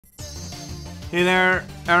Hey there,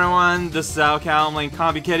 everyone. This is Alcal. I'm playing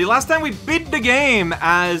Combi Kitty. Last time we beat the game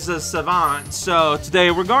as a savant, so today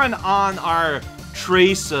we're going on our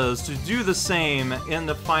traces to do the same in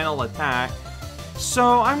the final attack.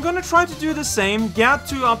 So I'm gonna try to do the same, get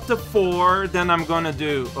to up to 4, then I'm gonna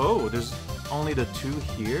do... Oh, there's only the 2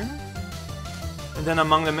 here? And then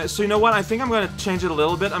among them... So you know what? I think I'm gonna change it a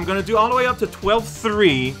little bit. I'm gonna do all the way up to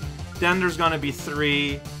 12-3, then there's gonna be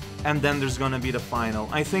 3, and then there's gonna be the final.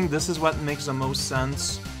 I think this is what makes the most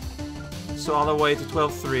sense. So all the way to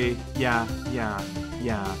 12-3. Yeah.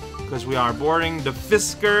 Because we are boarding the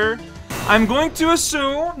Fisker. I'm going to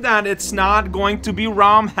assume that it's not going to be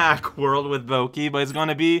ROM Hack World with Voki, but it's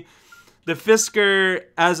gonna be the Fisker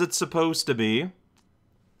as it's supposed to be.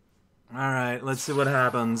 Alright, let's see what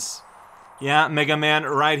happens. Yeah, Mega Man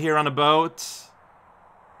right here on a boat.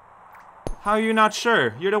 How are you not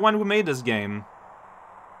sure? You're the one who made this game.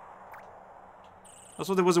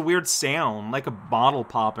 Also, there was a weird sound, like a bottle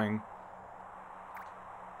popping.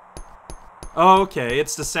 Oh, okay,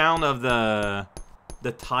 it's the sound of the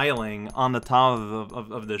tiling on the top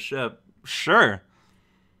of the ship. Sure.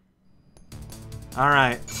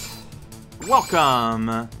 Alright. Welcome.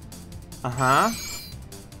 Uh-huh.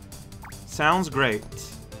 Sounds great.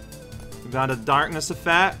 We got a darkness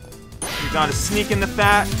effect. We got a sneaking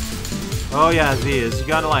effect. Oh yeah, these. You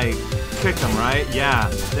gotta, like, kick them, right? Yeah,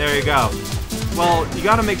 there you go. Well, you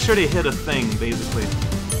gotta make sure they hit a thing, basically.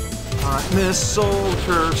 Missile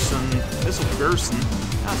Gerson. Missile Gerson?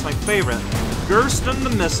 That's my favorite. Gersten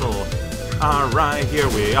the Missile. Alright, here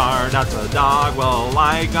we are. That's a dog. Well,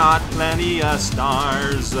 I got plenty of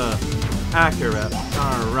stars. Accurate.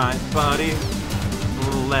 Alright, buddy.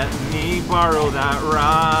 Let me borrow that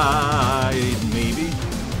ride. Maybe.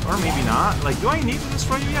 Or maybe not. Like, do I need to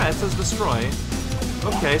destroy you? Yeah, it says destroy.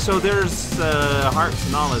 Okay, so there's hearts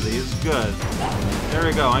and all of these. Good. There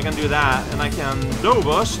we go. I can do that, and I can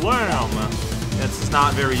Nova Slam. It's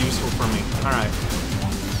not very useful for me. Alright.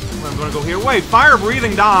 I'm gonna go here. Wait,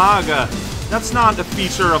 fire-breathing dog! That's not the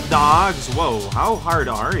feature of dogs. Whoa, how hard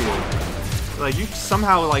are you? Like, you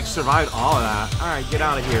somehow, like, survived all of that. Alright, get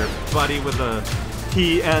out of here, buddy, with the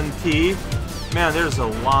TNT. Man, there's a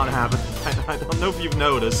lot happening. I don't know if you've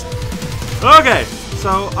noticed. Okay,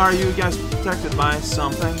 so are you guys protected by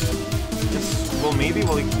something? Yes, well, maybe.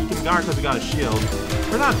 Well, you can guard because we got a shield.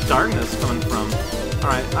 Where's that darkness coming from?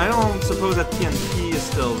 Alright, I don't suppose that TNT is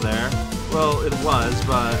still there. Well, it was,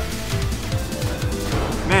 but...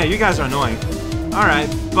 Man, you guys are annoying. Alright,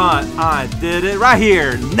 but I did it right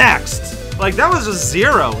here. Next! Like, that was just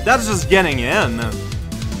 0. That's just getting in.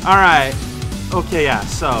 Alright. Okay, yeah,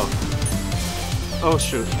 so... Oh,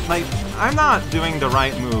 shoot. Like, I'm not doing the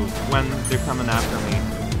right move when they're coming after me.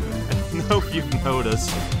 I don't know if you've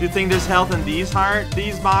noticed. Do you think there's health in these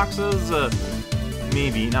boxes?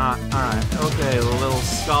 Maybe not. Alright, okay, the little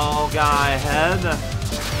skull guy head.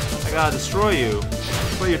 I gotta destroy you.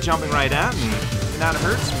 But you're jumping right at me. And that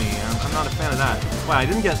hurts me. I'm not a fan of that. Wow, I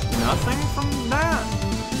didn't get nothing from that?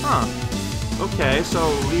 Huh. Okay,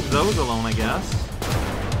 so leave those alone, I guess.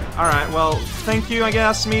 Alright, well, thank you, I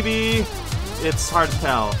guess, maybe. It's hard to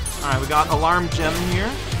tell. Alright, we got Alarm Gem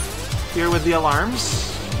here. Here with the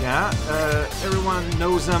alarms. Yeah, everyone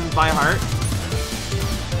knows them by heart.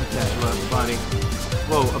 Okay, look, buddy.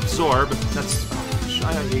 Whoa, absorb. That's... Oh,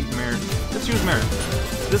 I hate mirror. Let's use mirror.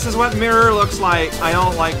 This is what mirror looks like. I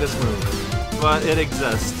don't like this move. But it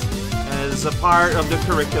exists. As a part of the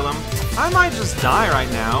curriculum. I might just die right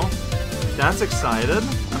now. That's excited.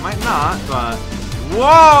 I might not, but...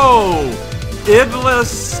 Whoa!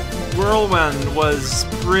 Iblis Whirlwind was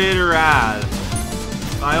pretty rad.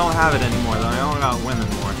 I don't have it anymore, though. I don't got win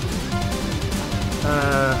anymore.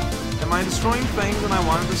 Am I destroying things that I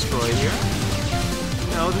want to destroy here?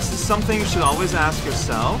 You know, this is something you should always ask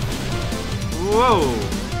yourself. Whoa!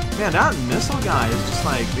 Man, that missile guy is just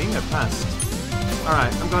like being a pest.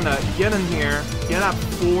 Alright, I'm gonna get in here, get up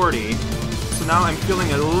 40. So now I'm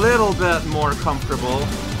feeling a little bit more comfortable.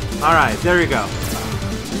 Alright, there you go.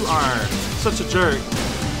 You are such a jerk.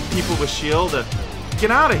 People with shield.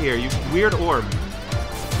 Get out of here, you weird orb.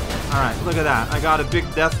 Alright, look at that. I got a big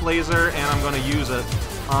death laser, and I'm gonna use it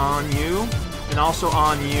on you, and also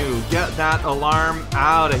on you. Get that alarm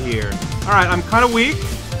out of here. Alright, I'm kind of weak.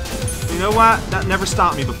 You know what? That never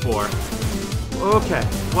stopped me before. Okay,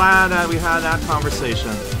 glad that we had that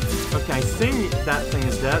conversation. Okay, I think that thing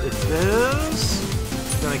is dead. It is.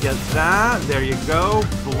 Gonna get that. There you go.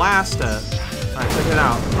 Blast it. Alright, check it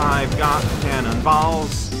out. I've got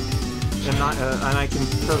cannonballs. And I can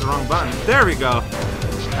press the wrong button. There we go.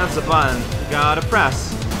 That's the button. You gotta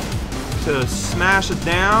press to smash it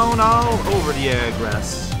down all over the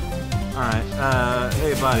aggress. Alright,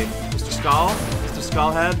 hey buddy. Mr. skull? Mr.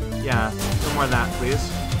 Skullhead? Yeah, no more of that,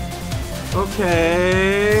 please.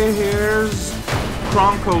 Okay, here's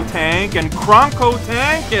Kronko Tank, and Kronko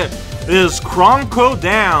Tank is Kronko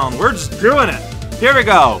down. We're just doing it. Here we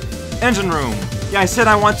go. Engine room. Yeah, I said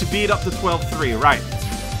I want to beat up the 12-3, right.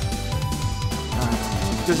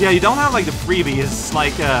 Because, yeah, you don't have, like, the freebies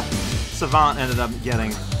like Savant ended up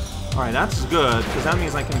getting. Alright, that's good, because that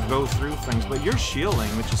means I can go through things, but you're shielding,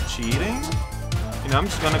 which is cheating. You know, I'm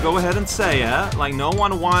just gonna go ahead and say it. Like, no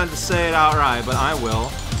one wanted to say it outright, but I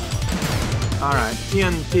will. Alright,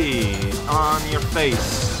 TNT on your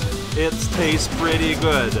face. It tastes pretty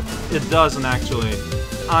good. It doesn't, actually.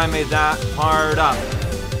 I made that part up.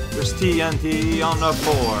 There's TNT on the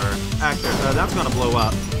floor. That's gonna blow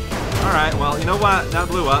up. Alright, well, you know what? That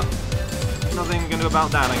blew up. Nothing you can do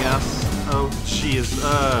about that, I guess. Oh, jeez.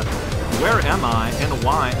 Where am I? And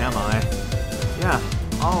why am I? Yeah,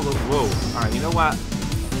 all the... Whoa. Alright, you know what?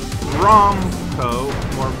 Romco.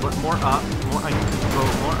 More up. I need to go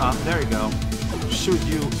more up. There you go. Shoot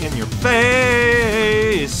you in your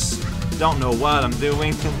face! Don't know what I'm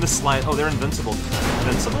doing in this slide. Oh, they're invincible.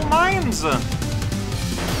 Invincible mines!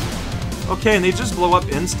 Okay, and they just blow up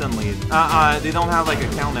instantly. They don't have, like, a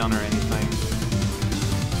countdown or anything.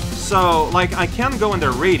 So, like, I can go in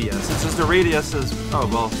their radius. It's just the radius is... Oh,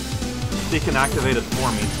 well, they can activate it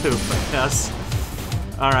for me, too, I guess.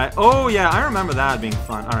 Alright. Oh, yeah, I remember that being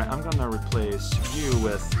fun. Alright, I'm gonna replace you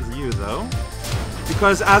with you, though.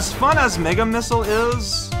 Because as fun as Mega Missile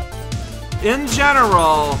is, in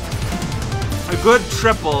general, a good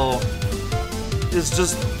triple is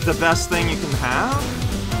just the best thing you can have.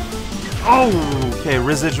 Oh, okay,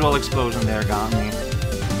 residual explosion there got me.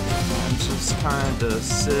 I'm just kind of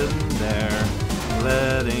sitting there,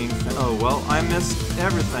 letting... Oh, well, I missed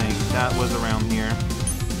everything that was around here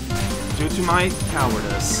due to my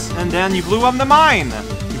cowardice. And then you blew up the mine!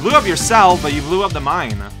 You blew up yourself, but you blew up the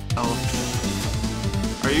mine. Oh.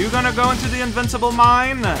 Are you gonna go into the invincible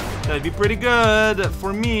mine? That'd be pretty good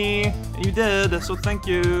for me. And you did, so thank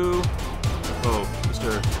you. Oh,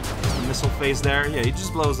 Mr. Missile phase there. Yeah, he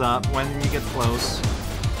just blows up when you get close.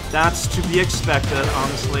 That's to be expected,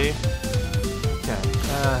 honestly. Okay.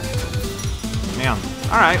 Man.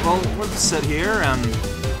 Alright, well, we'll just sit here and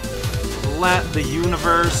let the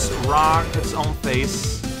universe rock its own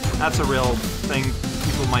face. That's a real thing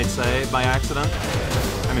people might say by accident.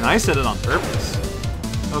 I mean, I said it on purpose.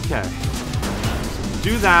 Okay. So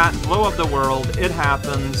do that, blow up the world, it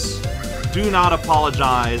happens. Do not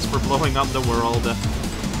apologize for blowing up the world.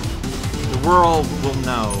 The world will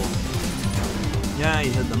know. Yeah,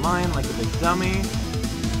 you hit the mine like a big dummy.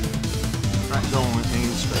 Right, going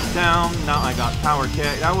straight down. Now I got power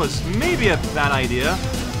kick. That was maybe a bad idea.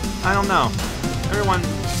 I don't know. Everyone,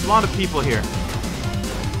 there's a lot of people here.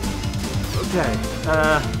 Okay,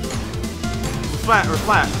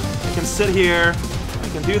 reflect. I can sit here. I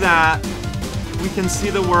can do that. We can see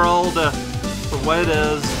the world for what it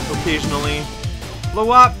is, occasionally.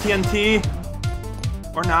 Blow up, TNT!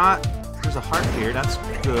 Or not. There's a heart here, that's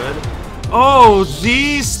good. Oh,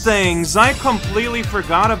 these things! I completely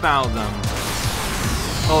forgot about them.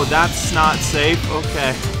 Oh, that's not safe?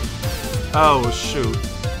 Okay. Oh, shoot.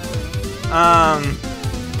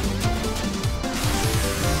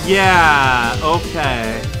 Yeah,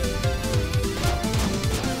 okay.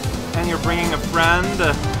 And you're bringing a friend?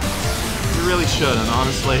 You really shouldn't,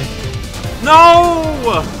 honestly.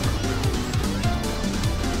 No!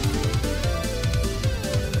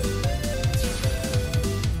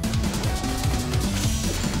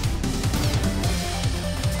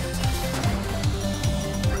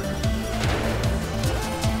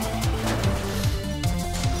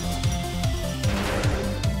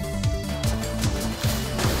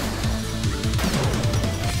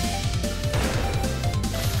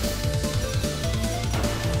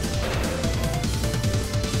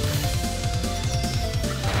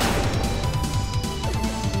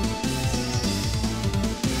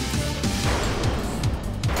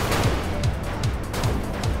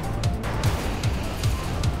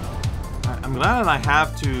 I'm glad that I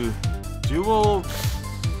have to dual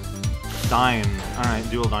dyne. Alright,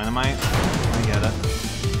 dual dynamite. I get it.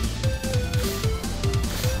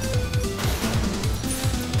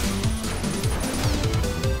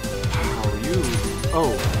 How are you?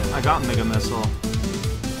 Oh, I got Mega Missile.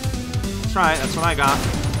 That's right, that's what I got.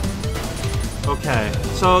 Okay,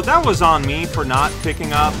 so that was on me for not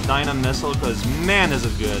picking up Dyna Missile, because man is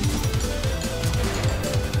it good.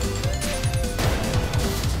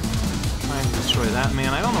 Destroy that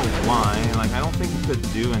man. I don't know why. Like, I don't think he could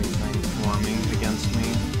do anything for me, against me,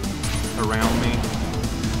 around me.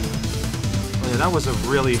 Oh, yeah, that was a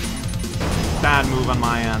really bad move on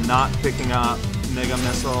my end, not picking up Mega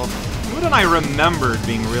Missile. Who did I remembered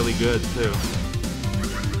being really good, too?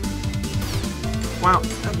 Wow,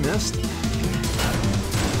 I missed.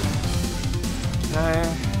 Okay.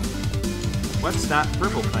 What's that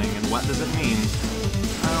purple thing, and what does it mean?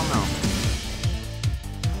 I don't know.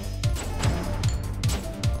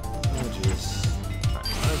 Oh, jeez.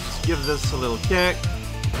 Alright, let's give this a little kick.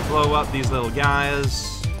 Blow up these little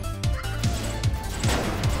guys.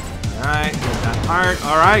 Alright, get that heart.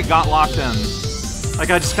 Alright, got locked in. Like,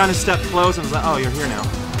 I just kind of stepped close and was like, oh, you're here now.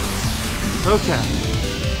 Okay.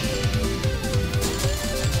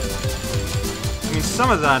 I mean, some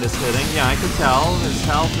of that is hitting. Yeah, I can tell. His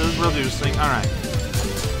health is reducing. Alright.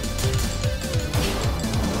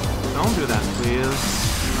 Don't do that, please.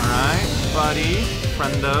 Alright, buddy.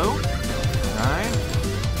 Friendo. Alright.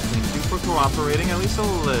 Thank you for cooperating at least a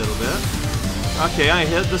little bit. Okay, I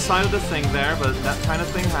hit the side of the thing there, but that kind of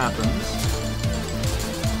thing happens.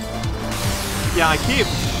 Yeah, I keep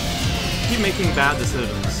making bad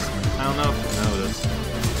decisions. I don't know if you noticed. I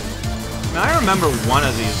mean, I remember one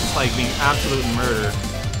of these just like being absolute murder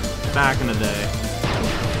back in the day.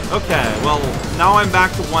 Okay, well, now I'm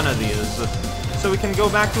back to one of these. So we can go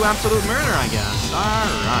back to absolute murder, I guess.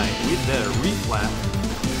 Alright, we did a reflex.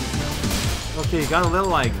 Okay, you got a little,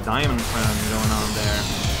 like, diamond friend going on there.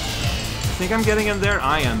 I think I'm getting in there?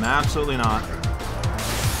 I am, absolutely not.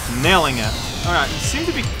 Nailing it. Alright, you seem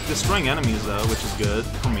to be destroying enemies, though, which is good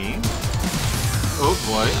for me. Oh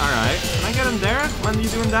boy, alright. Can I get in there when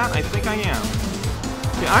you're doing that? I think I am.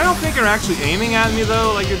 Okay, I don't think you're actually aiming at me,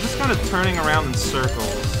 though. Like, you're just kind of turning around in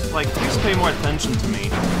circles. Like, please pay more attention to me.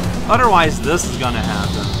 Otherwise, this is gonna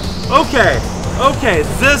happen. Okay, okay,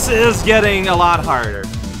 this is getting a lot harder.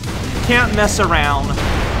 Can't mess around.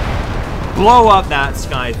 Blow up that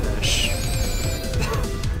skyfish.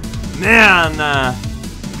 Man,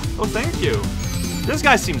 oh, thank you. This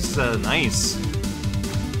guy seems nice.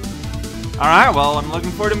 Alright, well, I'm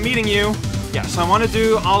looking forward to meeting you. Yeah, so I want to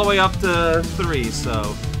do all the way up to 3,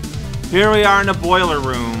 so... Here we are in the boiler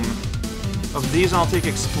room. Of these, I'll take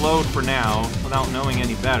Explode for now, without knowing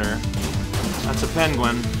any better. That's a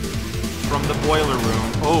penguin. From the boiler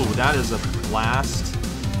room. Oh, that is a blast.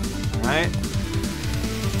 Alright.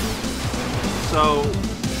 So,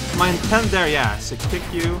 my intent there, yeah, is to kick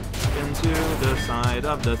you into the side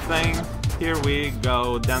of the thing. Here we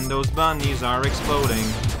go. Then those bunnies are exploding.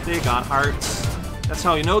 They got hearts. That's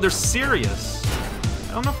how you know they're serious.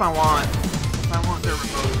 I don't know if I want their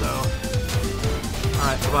remote though.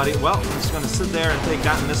 Alright, buddy. Well, I'm just gonna sit there and take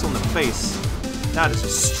that missile in the face. That is a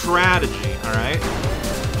strategy, alright?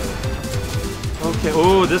 Okay,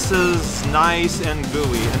 oh, this is nice and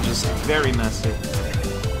gooey and just very messy.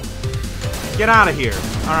 Get out of here.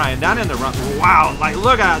 Alright, that interrupt. Wow, like,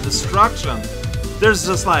 look at that destruction. There's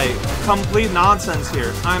just, like, complete nonsense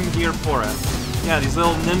here. I'm here for it. Yeah, these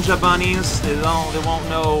little ninja bunnies, they won't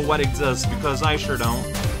know what exists, because I sure don't.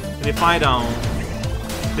 And if I don't,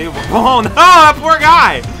 they will. Oh, no! That poor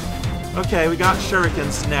guy! Okay, we got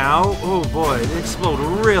shurikens now. Oh, boy, they explode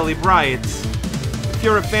really bright. If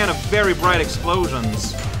you're a fan of very bright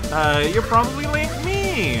explosions, you're probably like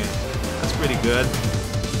me. That's pretty good.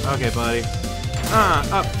 Okay, buddy.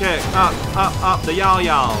 Up, kick, up, the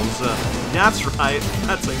yal-yals. That's right,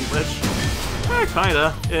 that's English.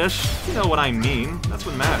 Kinda-ish. You know what I mean. That's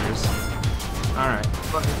what matters. Alright,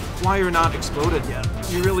 but why you're not exploded yet?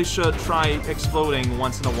 You really should try exploding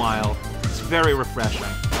once in a while. It's very refreshing.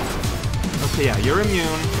 Okay, yeah, you're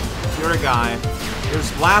immune. You're a guy. There's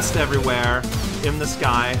blast everywhere in the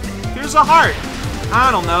sky. Here's a heart! I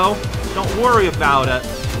don't know. Don't worry about it.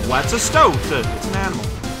 What's a stoat? It's an animal.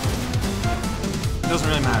 Doesn't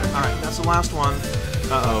really matter. Alright, that's the last one.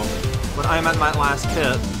 Uh-oh. But I'm at my last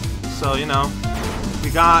hit. So, you know,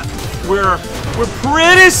 we're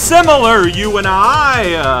pretty similar, you and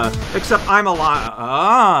I! Except I'm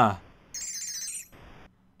alive.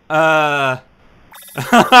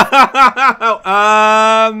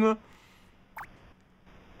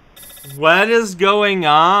 What is going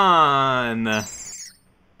on?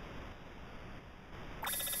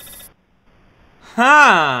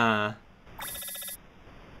 Huh.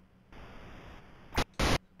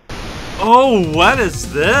 Oh, what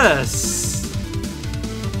is this?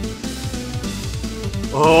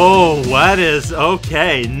 Oh, what is...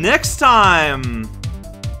 Okay, next time,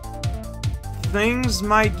 things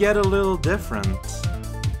might get a little different.